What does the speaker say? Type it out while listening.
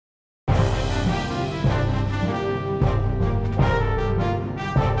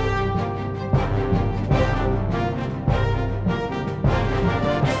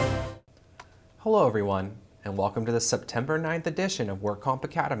Hello everyone, and welcome to the September 9th edition of WorkComp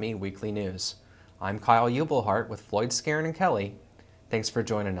Academy Weekly News. I'm Kyle Ubelhart with Floyd Skeren and Kelly. Thanks for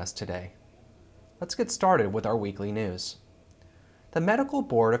joining us today. Let's get started with our weekly news. The Medical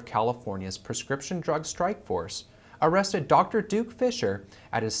Board of California's Prescription Drug Strike Force arrested Dr. Duke Fisher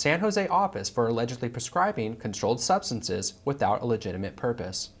at his San Jose office for allegedly prescribing controlled substances without a legitimate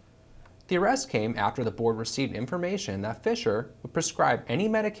purpose. The arrest came after the board received information that Fisher would prescribe any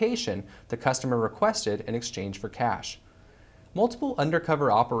medication the customer requested in exchange for cash. Multiple undercover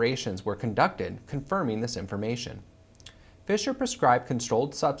operations were conducted confirming this information. Fisher prescribed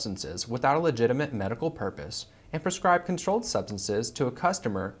controlled substances without a legitimate medical purpose and prescribed controlled substances to a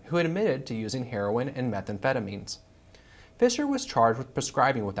customer who admitted to using heroin and methamphetamines. Fisher was charged with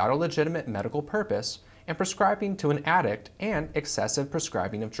prescribing without a legitimate medical purpose and prescribing to an addict and excessive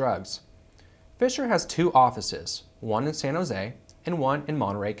prescribing of drugs. Fisher has two offices, one in San Jose and one in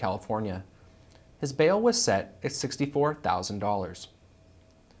Monterey, California. His bail was set at $64,000.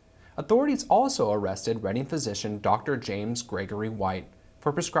 Authorities also arrested Reading physician Dr. James Gregory White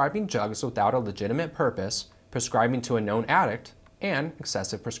for prescribing drugs without a legitimate purpose, prescribing to a known addict, and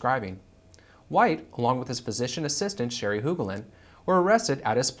excessive prescribing. White, along with his physician assistant Sherry Hugelin, were arrested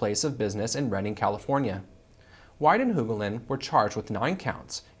at his place of business in Reading, California. White and Hugelin were charged with 9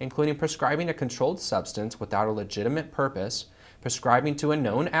 counts, including prescribing a controlled substance without a legitimate purpose, prescribing to a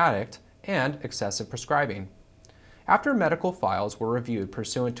known addict, and excessive prescribing. After medical files were reviewed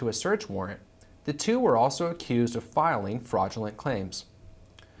pursuant to a search warrant, the two were also accused of filing fraudulent claims.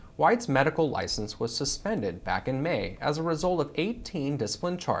 White's medical license was suspended back in May as a result of 18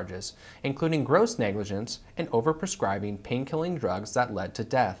 discipline charges, including gross negligence and overprescribing pain-killing drugs that led to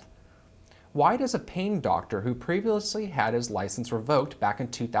death. White is a pain doctor who previously had his license revoked back in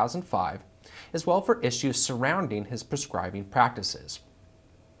 2005, as well for issues surrounding his prescribing practices.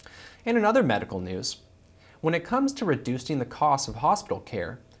 And in other medical news, when it comes to reducing the cost of hospital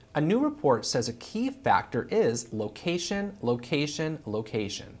care, a new report says a key factor is location, location,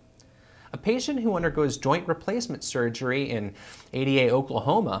 location. A patient who undergoes joint replacement surgery in ADA,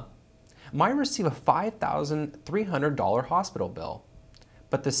 Oklahoma, might receive a $5,300 hospital bill.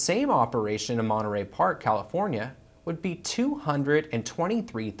 But the same operation in Monterey Park, California, would be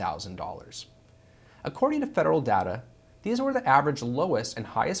 $223,000. According to federal data, these were the average lowest and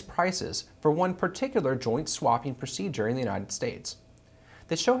highest prices for one particular joint swapping procedure in the United States.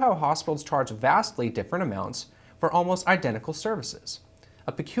 They show how hospitals charge vastly different amounts for almost identical services,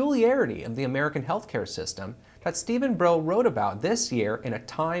 a peculiarity of the American healthcare system that Stephen Brill wrote about this year in a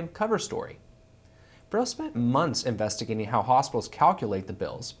Time cover story. Brill spent months investigating how hospitals calculate the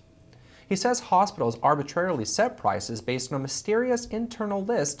bills. He says hospitals arbitrarily set prices based on a mysterious internal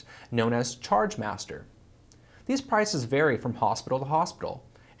list known as ChargeMaster. These prices vary from hospital to hospital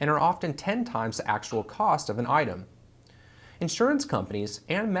and are often 10 times the actual cost of an item. Insurance companies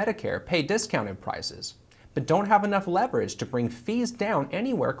and Medicare pay discounted prices, but don't have enough leverage to bring fees down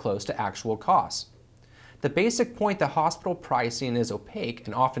anywhere close to actual costs. The basic point that hospital pricing is opaque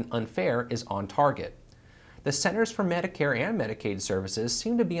and often unfair is on target. The Centers for Medicare and Medicaid Services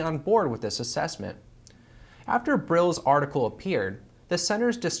seem to be on board with this assessment. After Brill's article appeared, the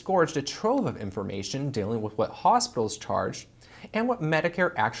centers disgorged a trove of information dealing with what hospitals charged and what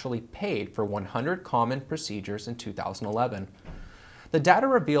Medicare actually paid for 100 common procedures in 2011. The data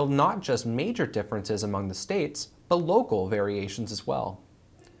revealed not just major differences among the states, but local variations as well.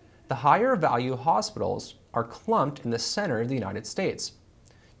 The higher value hospitals are clumped in the center of the United States.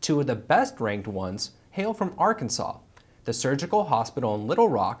 Two of the best ranked ones hail from Arkansas, the Surgical Hospital in Little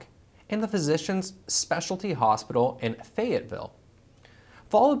Rock and the Physicians Specialty Hospital in Fayetteville,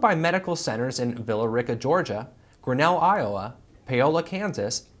 followed by medical centers in Villa Rica, Georgia, Grinnell, Iowa, Paola,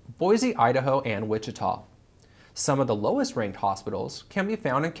 Kansas, Boise, Idaho, and Wichita. Some of the lowest ranked hospitals can be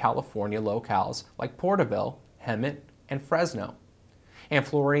found in California locales like Porterville, Hemet, and Fresno, and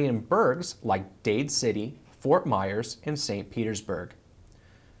Floridian burgs like Dade City, Fort Myers, and St. Petersburg.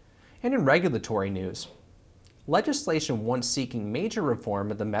 And in regulatory news, legislation once seeking major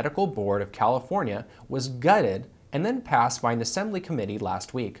reform of the Medical Board of California was gutted and then passed by an assembly committee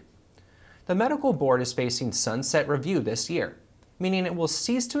last week. The Medical Board is facing sunset review this year, meaning it will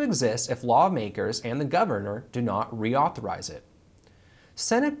cease to exist if lawmakers and the governor do not reauthorize it.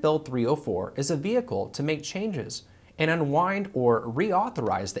 Senate Bill 304 is a vehicle to make changes and unwind or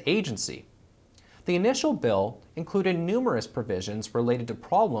reauthorize the agency. The initial bill included numerous provisions related to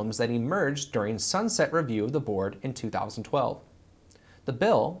problems that emerged during sunset review of the board in 2012. The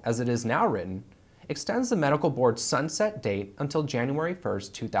bill, as it is now written, extends the medical board's sunset date until January 1,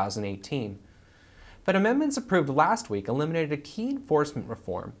 2018. But amendments approved last week eliminated a key enforcement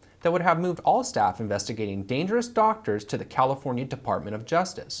reform that would have moved all staff investigating dangerous doctors to the California Department of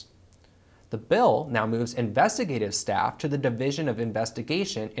Justice. The bill now moves investigative staff to the Division of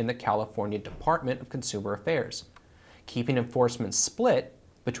Investigation in the California Department of Consumer Affairs, keeping enforcement split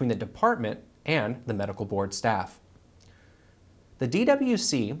between the department and the medical board staff. The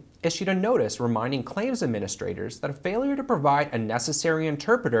DWC issued a notice reminding claims administrators that a failure to provide a necessary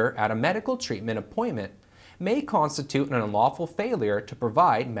interpreter at a medical treatment appointment may constitute an unlawful failure to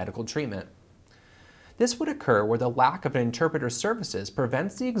provide medical treatment. This would occur where the lack of an interpreter's services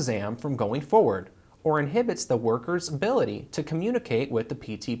prevents the exam from going forward or inhibits the worker's ability to communicate with the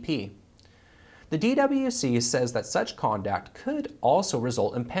PTP. The DWC says that such conduct could also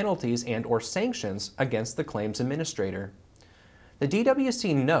result in penalties and/or sanctions against the claims administrator. The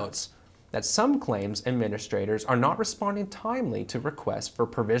DWC notes that some claims administrators are not responding timely to requests for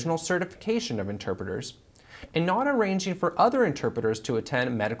provisional certification of interpreters and not arranging for other interpreters to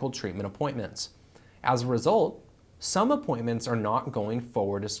attend medical treatment appointments. As a result, some appointments are not going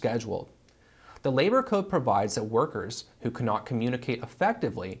forward as scheduled. The Labor Code provides that workers who cannot communicate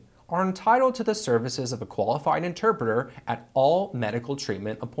effectively are entitled to the services of a qualified interpreter at all medical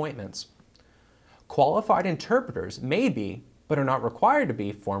treatment appointments. Qualified interpreters may be, but are not required to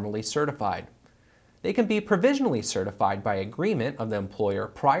be, formally certified. They can be provisionally certified by agreement of the employer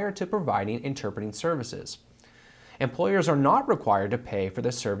prior to providing interpreting services. Employers are not required to pay for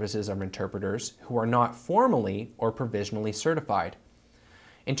the services of interpreters who are not formally or provisionally certified.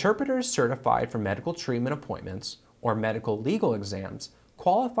 Interpreters certified for medical treatment appointments or medical legal exams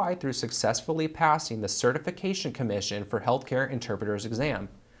qualify through successfully passing the Certification Commission for Healthcare Interpreters exam,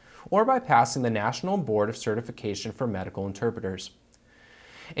 or by passing the National Board of Certification for Medical Interpreters.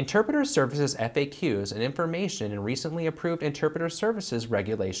 Interpreter Services FAQs and information in recently approved Interpreter Services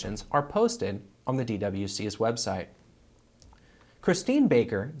regulations are posted on the DWC's website. Christine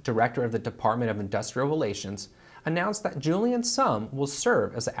Baker, Director of the Department of Industrial Relations, announced that Julian Sum will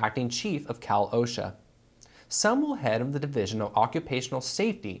serve as the acting chief of Cal OSHA. Sum will head of the Division of Occupational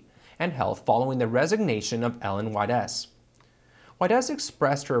Safety and Health following the resignation of Ellen Wides. Wides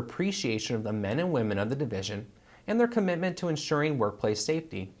expressed her appreciation of the men and women of the division and their commitment to ensuring workplace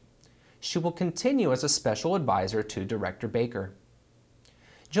safety. She will continue as a special advisor to Director Baker.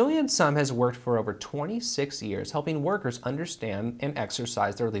 Julian Sum has worked for over 26 years helping workers understand and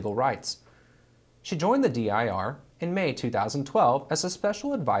exercise their legal rights. She joined the DIR in May 2012 as a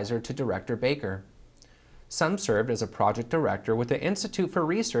special advisor to Director Baker. Sum served as a project director with the Institute for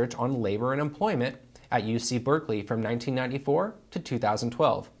Research on Labor and Employment at UC Berkeley from 1994 to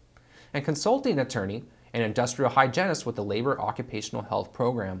 2012, and consulting attorney and industrial hygienist with the Labor Occupational Health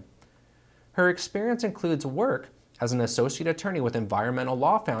Program. Her experience includes work as an associate attorney with Environmental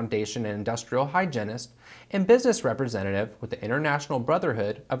Law Foundation and industrial hygienist and business representative with the International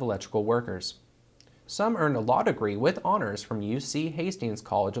Brotherhood of Electrical Workers. Sum earned a law degree with honors from UC Hastings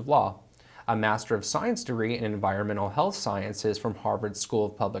College of Law, a Master of Science degree in Environmental Health Sciences from Harvard School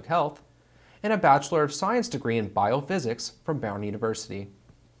of Public Health, and a Bachelor of Science degree in Biophysics from Brown University.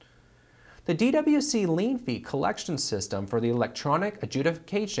 The DWC lien fee collection system for the Electronic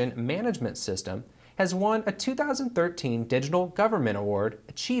Adjudication Management System has won a 2013 Digital Government Award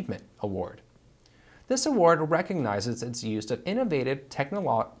Achievement Award. This award recognizes its use of innovative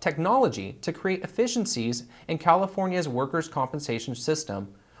technology to create efficiencies in California's workers' compensation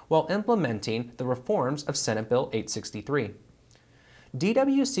system while implementing the reforms of Senate Bill 863.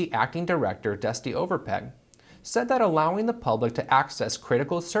 DWC Acting Director Dusty Overpeg said that allowing the public to access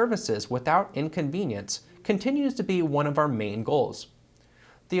critical services without inconvenience continues to be one of our main goals.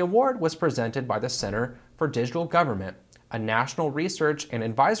 The award was presented by the Center for Digital Government, a national research and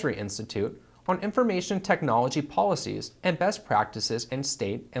advisory institute on information technology policies and best practices in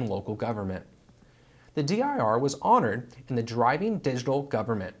state and local government. The DIR was honored in the Driving Digital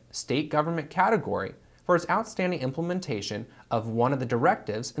Government State Government category for its outstanding implementation of one of the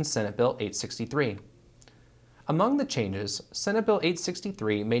directives in Senate Bill 863. Among the changes Senate Bill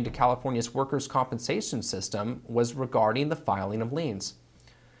 863 made to California's workers' compensation system was regarding the filing of liens.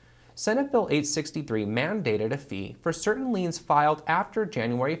 Senate Bill 863 mandated a fee for certain liens filed after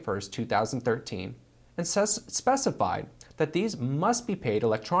January 1, 2013, and specified that these must be paid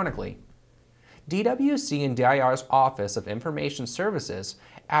electronically. DWC and DIR's Office of Information Services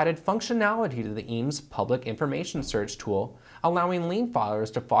added functionality to the EAMS public information search tool, allowing lien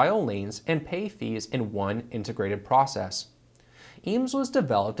filers to file liens and pay fees in one integrated process. EAMS was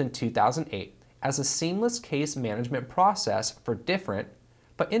developed in 2008 as a seamless case management process for different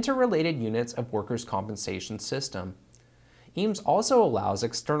but interrelated units of workers' compensation system. EAMS also allows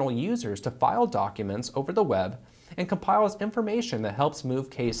external users to file documents over the web and compiles information that helps move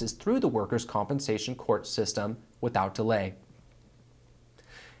cases through the workers' compensation court system without delay.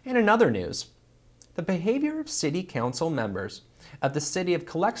 And in other news, the behavior of city council members of the city of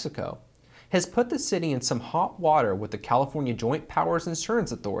Calexico has put the city in some hot water with the California Joint Powers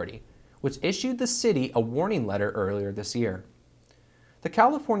Insurance Authority, which issued the city a warning letter earlier this year. The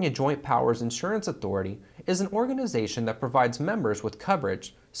California Joint Powers Insurance Authority is an organization that provides members with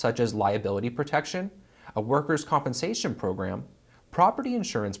coverage such as liability protection, a workers' compensation program, property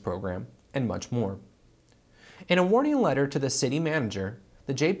insurance program, and much more. In a warning letter to the city manager,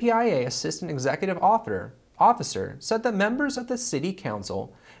 the JPIA Assistant Executive Officer said that members of the City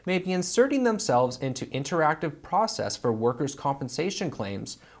Council may be inserting themselves into interactive process for workers' compensation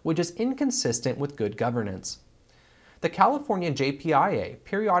claims, which is inconsistent with good governance. The California JPIA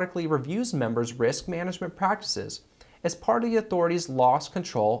periodically reviews members' risk management practices as part of the authority's Loss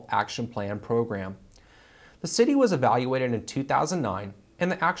Control Action Plan program. The city was evaluated in 2009,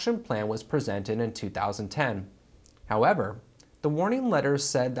 and the action plan was presented in 2010. However, the warning letter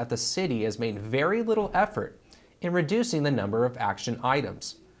said that the city has made very little effort in reducing the number of action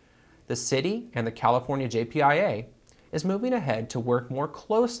items. The city and the California JPIA is moving ahead to work more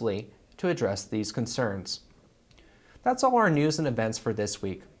closely to address these concerns. That's all our news and events for this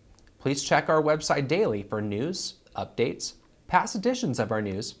week. Please check our website daily for news, updates, past editions of our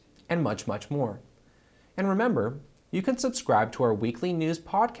news, and much, much more. And remember, you can subscribe to our weekly news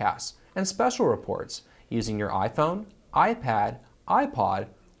podcasts and special reports using your iPhone, iPad, iPod,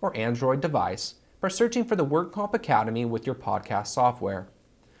 or Android device by searching for the WorkComp Academy with your podcast software.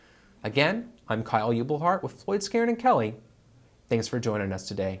 Again, I'm Kyle Ubelhart with Floyd Skeren & Kelly. Thanks for joining us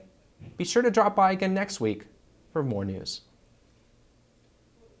today. Be sure to drop by again next week for more news.